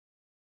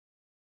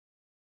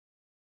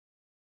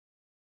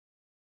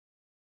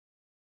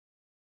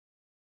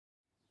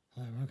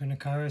Hi, welcome to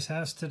Cairo's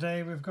house.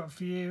 Today we've got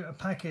for you a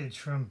package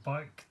from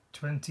Bike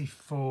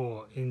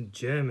 24 in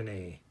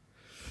Germany.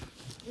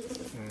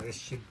 This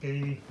should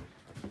be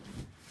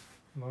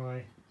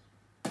my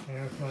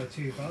Aerofly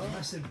II bar.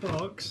 Massive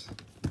box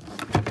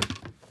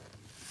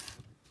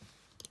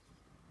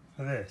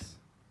for this.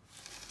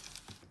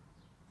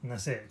 And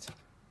that's it.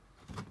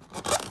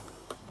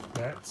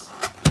 Let's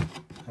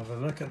have a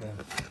look at them.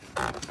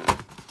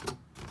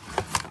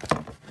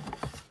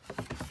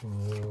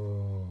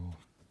 Whoa.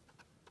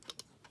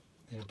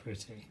 They're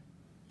pretty.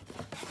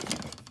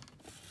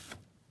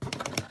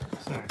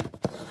 So,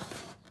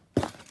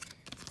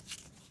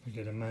 we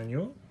get a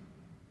manual.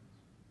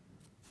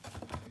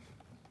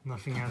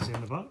 Nothing else in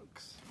the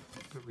box,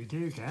 but we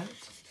do get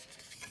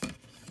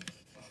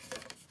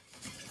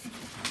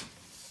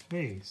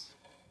these.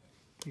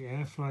 The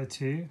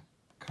Aerofly II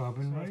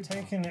carbon. So I've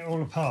taken it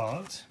all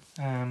apart,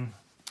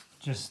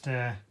 just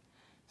so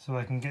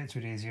I can get to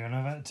it easier, and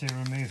I've had to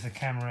remove the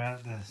camera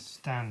out the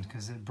stand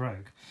because it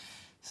broke.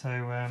 So,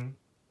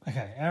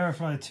 okay,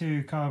 Aerofly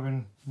II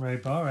carbon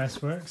road bar,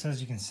 S-Works,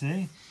 as you can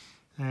see.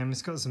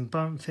 It's got some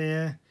bump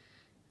here.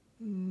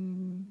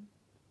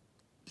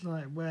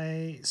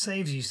 Lightweight,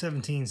 saves you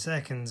 17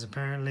 seconds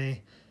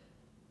apparently.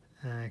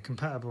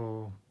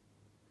 Compatible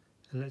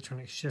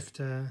electronic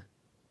shifter,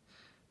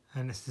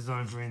 and it's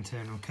designed for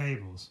internal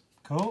cables.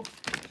 Cool.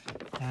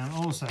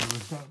 Also,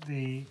 we've got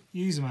the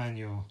user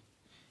manual.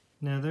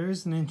 Now, there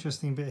is an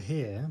interesting bit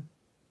here.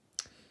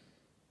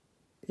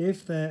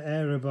 If they're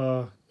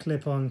Aerobar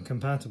clip-on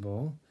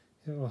compatible,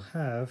 it will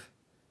have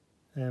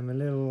a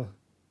little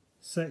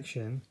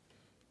section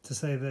to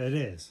say that it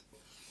is.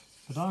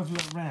 But I've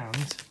looked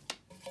round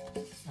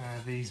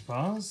these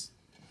bars,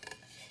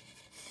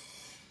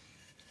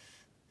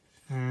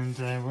 and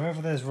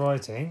wherever there's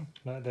writing,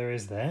 like there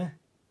is there,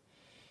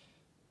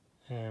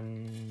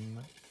 and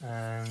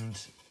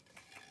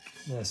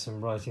there's some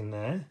writing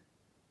there,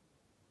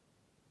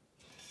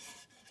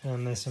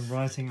 and there's some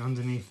writing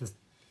underneath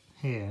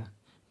here.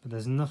 But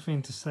there's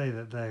nothing to say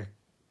that they're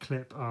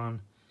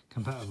clip-on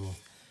compatible.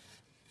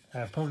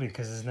 Probably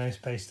because there's no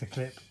space to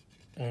clip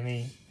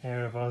any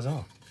Aerobars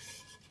on.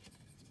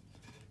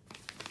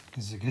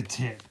 It's a good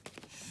tip.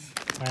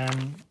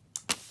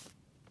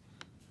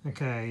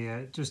 Okay,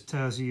 it just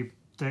tells you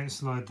don't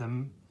slide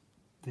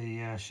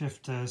the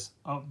shifters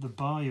up the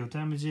bar, you'll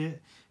damage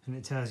it, and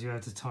it tells you how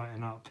to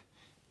tighten up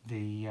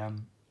the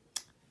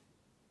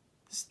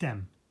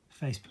stem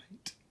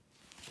faceplate.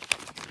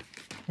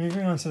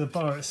 Moving on to the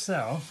bar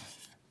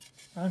itself,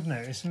 I've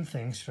noticed some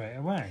things straight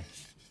away.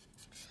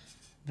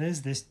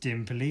 There's this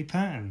dimply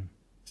pattern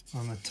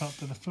on the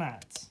top of the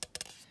flats.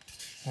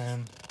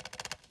 That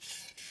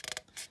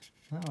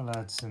will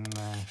add some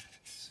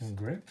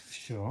grip for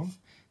sure.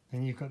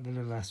 Then you've got the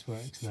little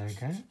S-Works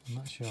logo. I'm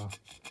not sure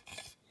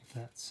if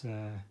that's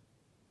okay.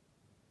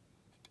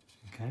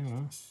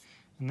 Well,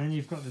 and then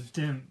you've got the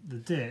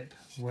dip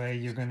where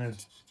you're going to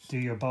do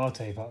your bar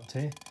tape up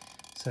to,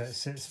 so it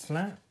sits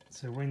flat.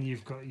 So when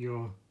you've got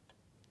your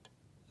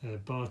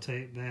bar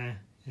tape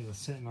there, it'll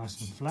sit nice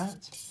and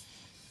flat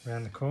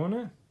around the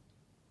corner.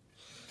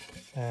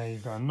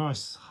 You've got a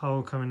nice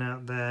hole coming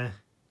out there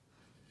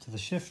to the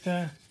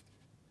shifter.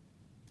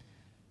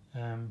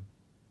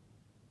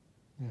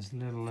 There's a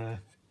little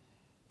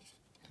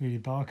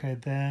 3D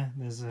barcode there.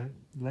 There's a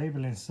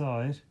label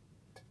inside,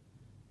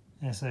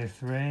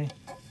 SO3.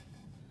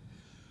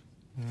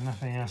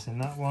 Nothing else in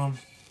that one.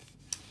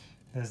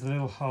 There's a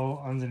little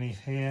hole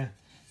underneath here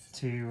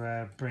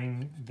to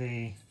bring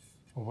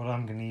or what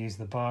I'm going to use,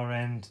 the bar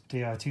end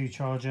Di2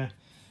 charger.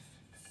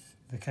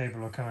 The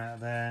cable will come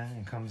out there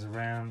and comes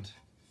around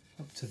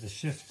up to the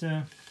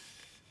shifter.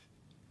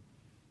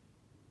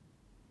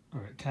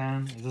 Or it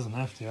can, it doesn't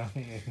have to. I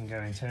think it can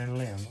go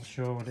internally. I'm not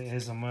sure what it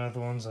is on my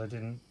other ones. I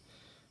didn't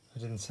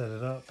set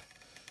it up.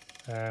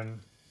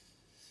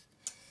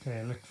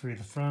 Okay, look through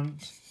the front.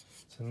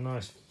 It's a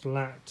nice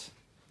flat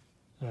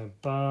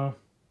bar.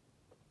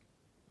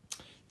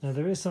 Now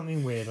there is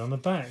something weird on the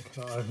back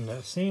that I've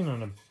never seen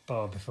on a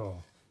bar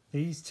before.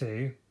 These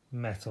two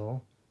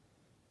metal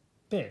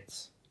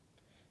bits.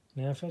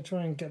 Now if I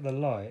try and get the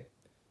light,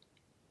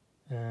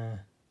 I'm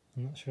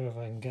not sure if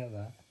I can get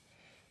that.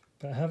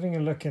 But having a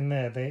look in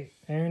there, they're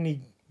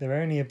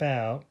only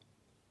about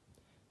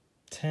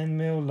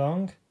 10mm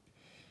long,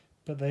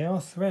 but they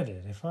are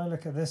threaded. If I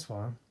look at this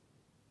one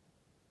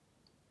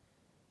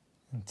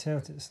and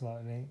tilt it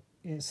slightly,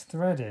 it's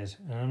threaded,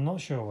 and I'm not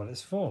sure what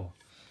it's for.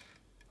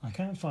 I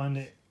can't find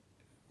it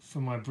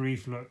from my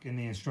brief look in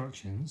the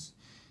instructions.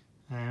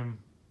 I'm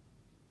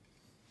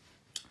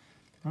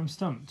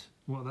stumped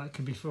what that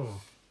could be for,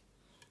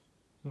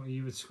 what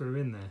you would screw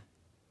in there.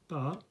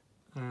 But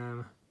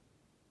I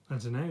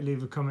don't know,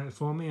 leave a comment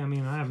for me. I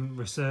mean, I haven't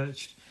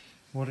researched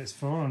what it's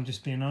for, I'm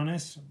just being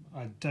honest.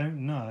 I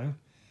don't know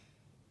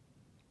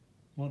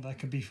what that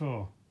could be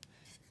for.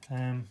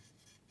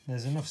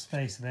 There's enough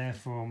space there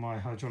for my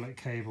hydraulic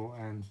cable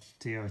and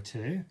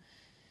Di2.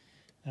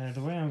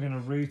 The way I'm going to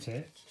route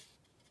it,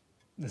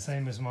 the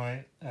same as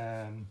my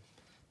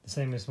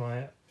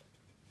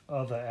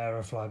other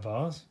Aerofly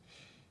bars,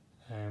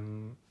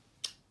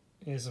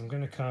 is I'm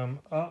going to come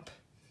up.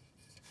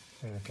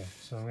 Okay,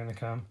 so I'm going to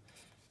come,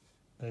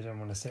 they don't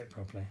want to sit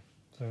properly.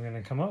 So I'm going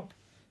to come up,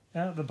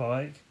 out the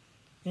bike,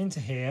 into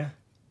here,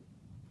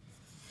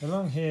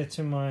 along here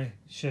to my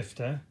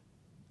shifter.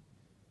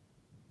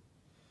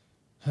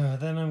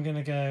 Then I'm going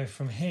to go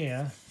from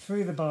here,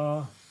 through the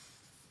bar,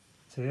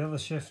 to the other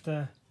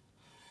shifter,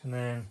 and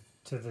then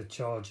to the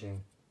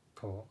charging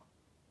port.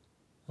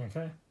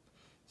 Okay,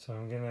 so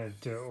I'm going to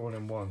do it all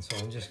in one. So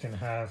I'm just going to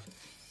have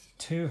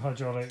 2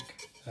 hydraulic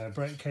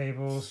brake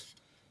cables.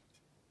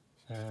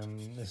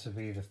 This will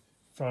be the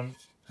front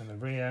and the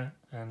rear,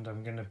 and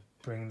I'm going to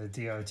bring the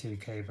Di2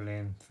 cable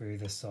in through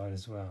this side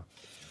as well.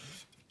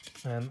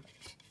 I'm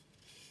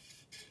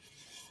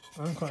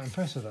quite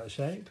impressed with that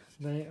shape.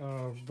 They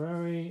are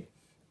very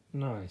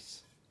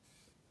nice.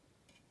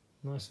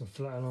 Nice and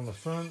flat along the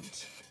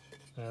front.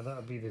 That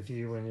would be the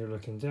view when you're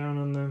looking down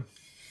on them.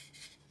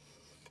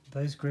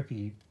 Those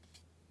grippy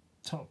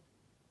top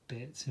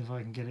bits, if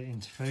I can get it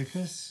into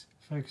focus.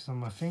 Focus on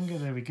my finger,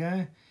 there we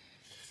go.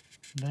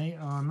 They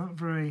are not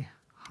very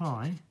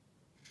high,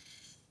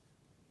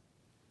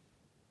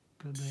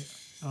 but they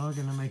are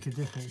going to make a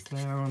difference.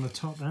 They are on the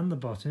top and the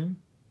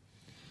bottom,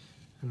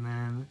 and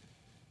then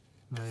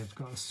they've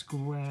got a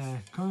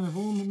square, kind of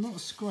all, not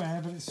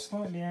square, but it's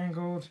slightly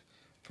angled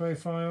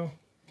profile.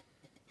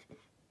 I'm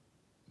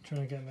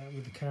trying to get that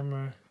with the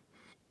camera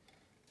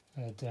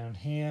down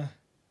here.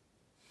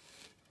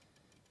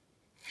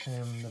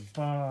 And the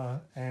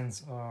bar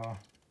ends are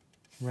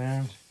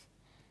round.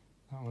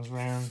 That one's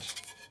round.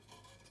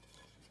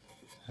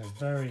 A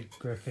very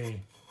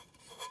grippy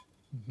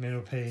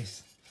middle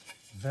piece,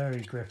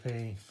 very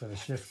grippy for the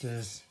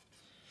shifters.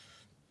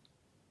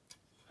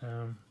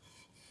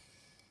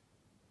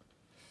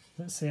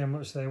 Let's see how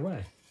much they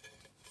weigh.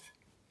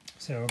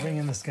 So we'll bring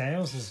in the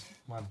scales as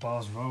my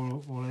bars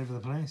roll all over the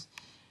place.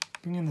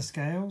 Bring in the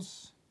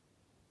scales.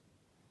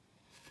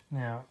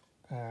 Now,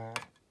 I'm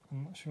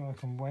not sure I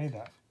can weigh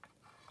that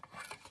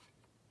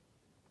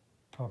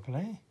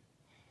properly.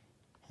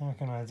 How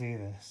can I do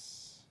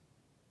this?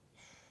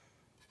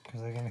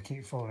 Because they're going to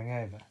keep falling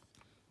over.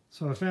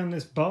 So I found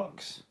this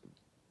box.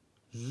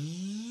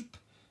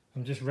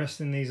 I'm just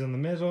resting these on the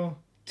middle.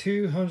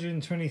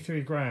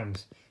 223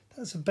 grams.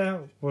 That's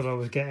about what I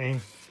was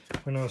getting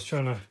when I was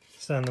trying to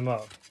stand them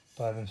up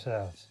by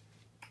themselves.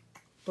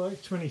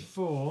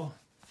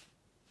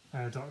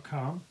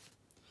 Bike24.com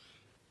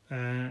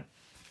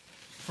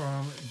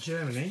from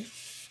Germany.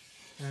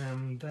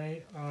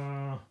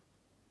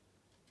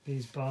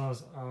 These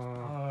bars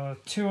are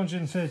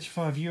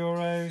 235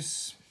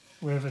 euros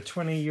with a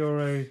 20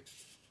 euro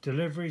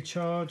delivery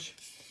charge.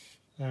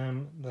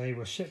 They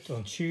were shipped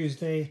on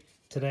Tuesday.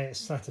 Today it's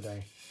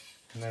Saturday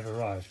and they've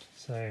arrived.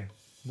 So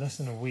less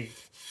than a week.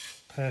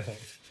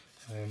 Perfect.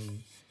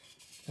 When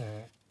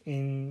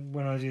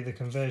I do the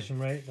conversion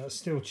rate, that's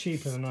still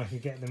cheaper than I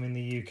could get them in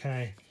the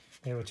UK.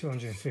 They were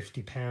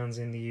 £250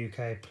 in the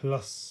UK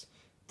plus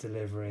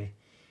delivery.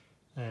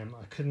 I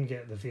couldn't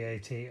get the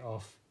VAT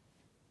off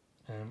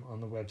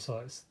on the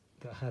websites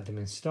that had them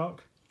in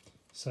stock,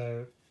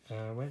 so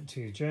I went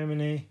to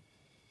Germany.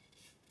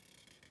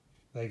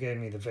 They gave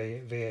me the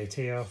VAT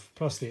off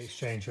plus the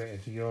exchange rate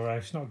of the euro.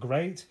 It's not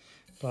great,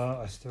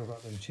 but I still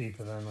got them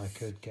cheaper than I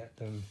could get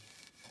them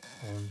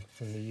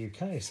from the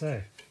UK.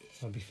 So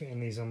I'll be fitting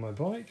these on my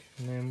bike,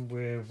 and then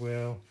we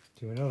will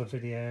do another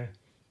video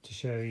to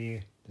show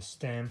you the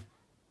stem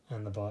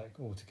and the bike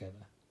all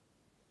together.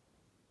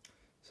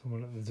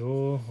 Someone at the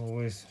door,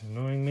 always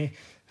annoying me.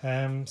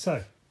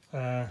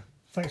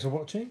 Thanks for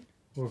watching.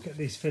 We'll get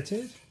these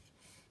fitted.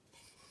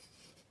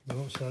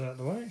 Launch that out of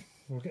the way.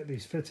 We'll get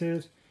these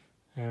fitted,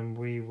 and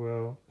we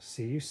will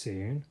see you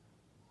soon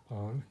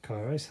on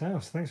Cairo's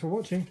house. Thanks for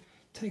watching.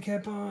 Take care.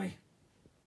 Bye.